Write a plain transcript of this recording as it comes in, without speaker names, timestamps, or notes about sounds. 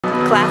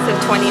Class of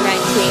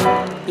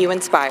 2019, you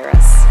inspire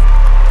us.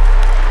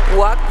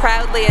 Walk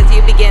proudly as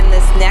you begin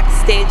this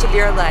next stage of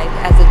your life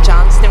as a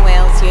Johnson &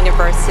 Wales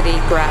University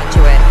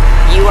graduate.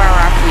 You are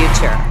our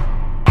future.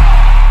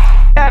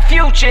 Our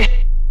future.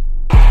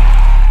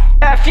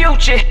 Our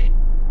future.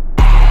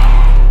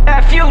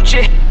 Our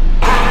future.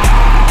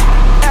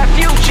 Our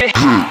future.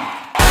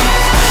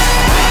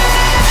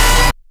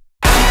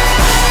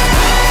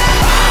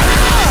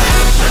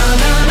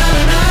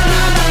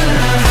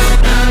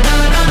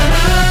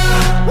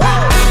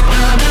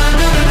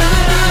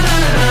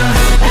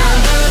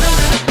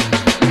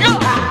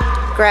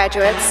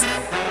 Graduates,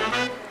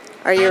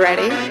 are you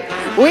ready?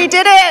 We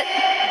did it!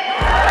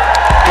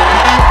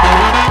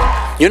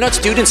 You're not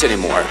students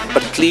anymore,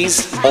 but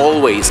please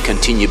always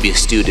continue to be a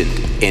student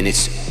in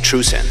its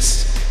true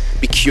sense.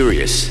 Be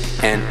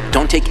curious and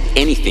don't take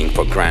anything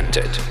for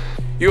granted.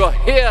 You are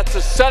here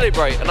to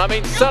celebrate, and I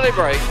mean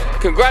celebrate.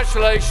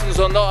 Congratulations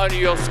on not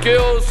only your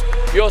skills,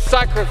 your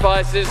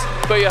sacrifices,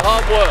 but your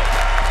hard work.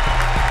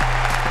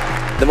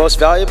 The most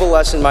valuable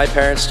lesson my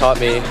parents taught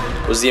me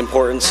was the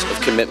importance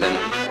of commitment.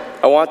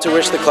 I want to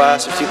wish the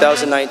class of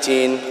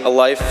 2019 a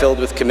life filled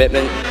with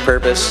commitment,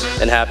 purpose,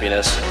 and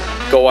happiness.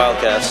 Go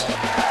Wildcats.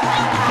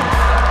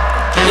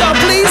 Y'all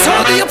please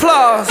hold the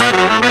applause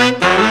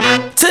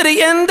to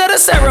the end of the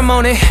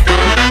ceremony.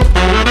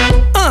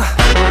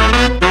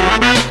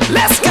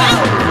 Let's go!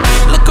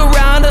 Look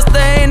around us,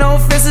 there ain't no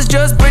fences,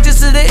 just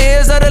bridges to the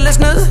ears of the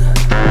listeners.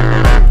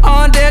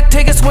 On deck,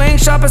 take a swing,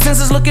 sharper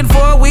senses, looking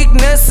for a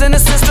weakness in the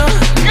system.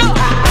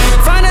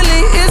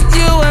 Finally, it's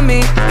you and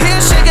me,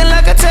 here shaking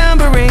like a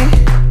tambourine.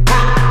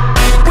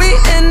 We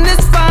in this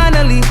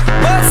finally,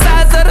 both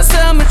sides of the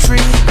cemetery.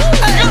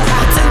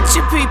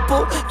 Attention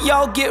people,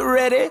 y'all get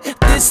ready,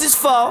 this is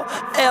for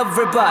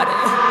everybody.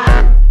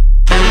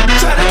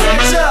 Try to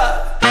catch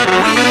up, we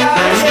out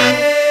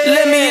here.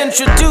 Let me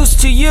introduce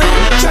to you,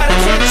 try to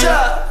catch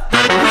up, we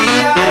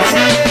out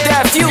here.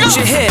 That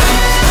future hit.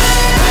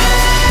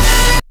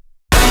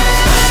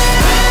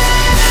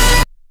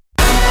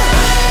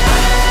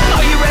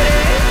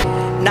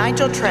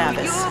 Nigel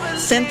Travis,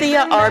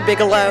 Cynthia R.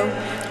 Bigelow,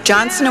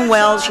 Johnson &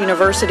 Wales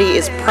University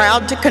is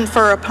proud to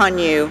confer upon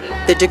you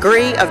the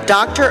degree of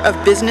Doctor of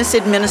Business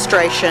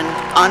Administration,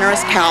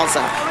 honoris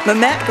causa.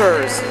 Mehmet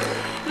Gurs,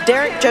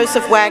 Derek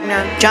Joseph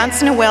Wagner,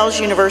 Johnson & Wales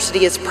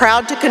University is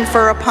proud to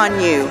confer upon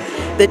you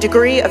the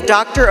degree of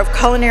Doctor of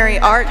Culinary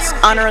Arts,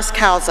 honoris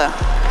causa.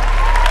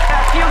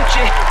 Our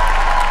future.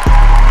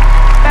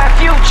 Our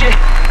future.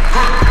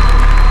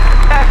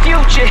 Our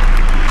future.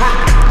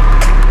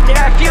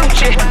 Our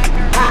future.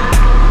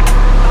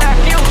 Our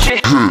future.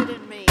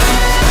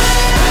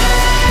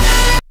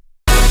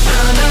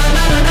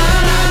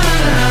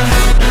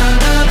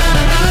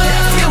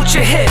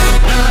 Future hit.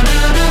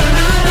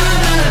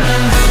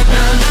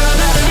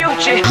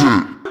 Future.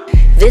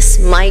 This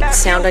might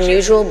sound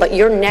unusual, but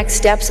your next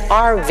steps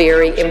are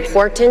very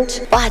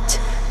important. But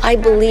I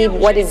believe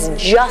what is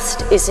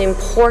just as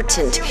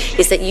important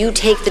is that you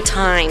take the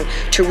time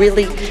to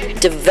really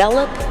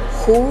develop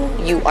who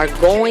you are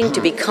going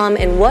to become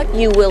and what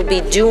you will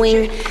be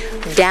doing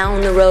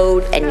down the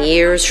road and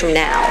years from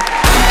now.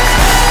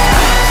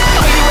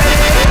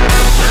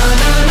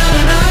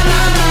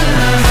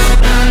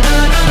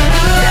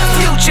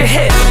 Future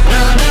hit.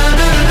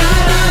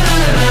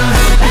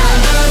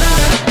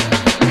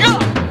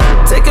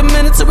 Take a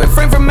minute to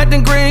refrain from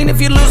acting green. If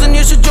you're losing,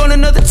 you should join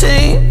another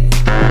team.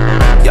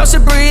 Y'all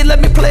should breathe,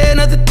 let me play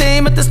another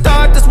theme. At the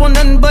start, this one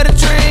nothing but a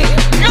dream.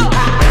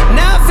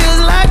 Now it feels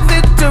like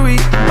victory,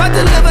 about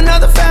to live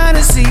another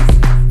fantasy.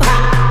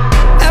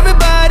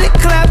 Everybody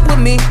clap with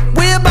me,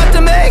 we're about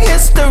to make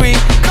history.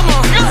 Come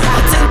on,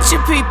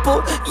 attention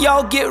people,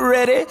 y'all get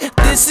ready.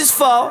 This is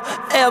for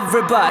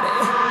everybody.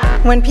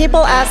 When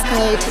people ask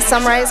me to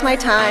summarize my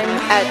time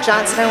at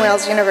Johnson &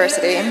 Wales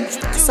University,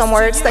 some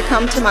words that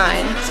come to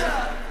mind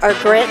are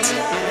grit,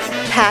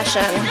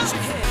 passion,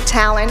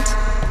 talent,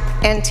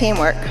 and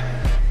teamwork.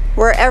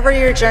 Wherever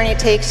your journey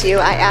takes you,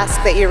 I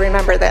ask that you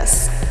remember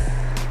this.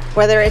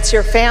 Whether it's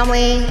your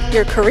family,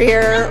 your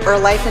career, or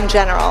life in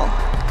general,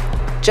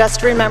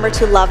 just remember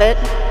to love it,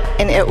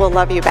 and it will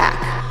love you back.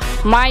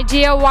 My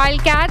dear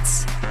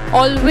Wildcats,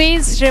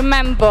 always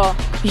remember,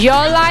 your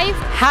life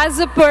has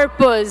a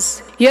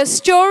purpose. Your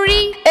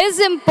story is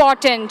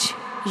important.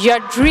 Your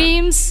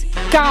dreams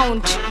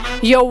count.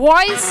 Your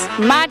voice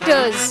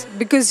matters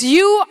because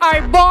you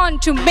are born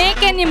to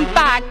make an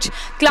impact.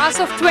 Class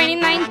of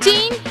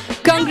 2019,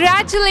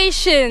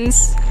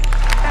 congratulations.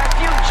 Our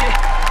future.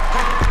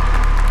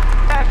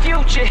 Our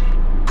future.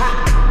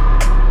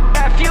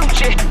 Our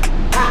future.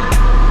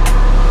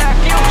 Our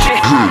future.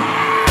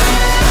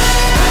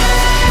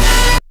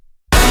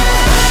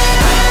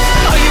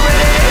 Are you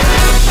ready?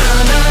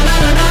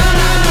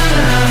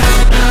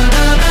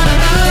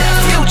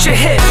 Future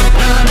hit.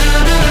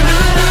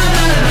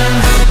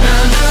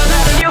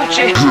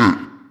 Future.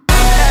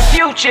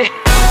 Future.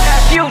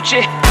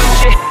 Future.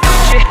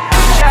 Future.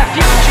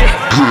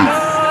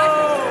 Future.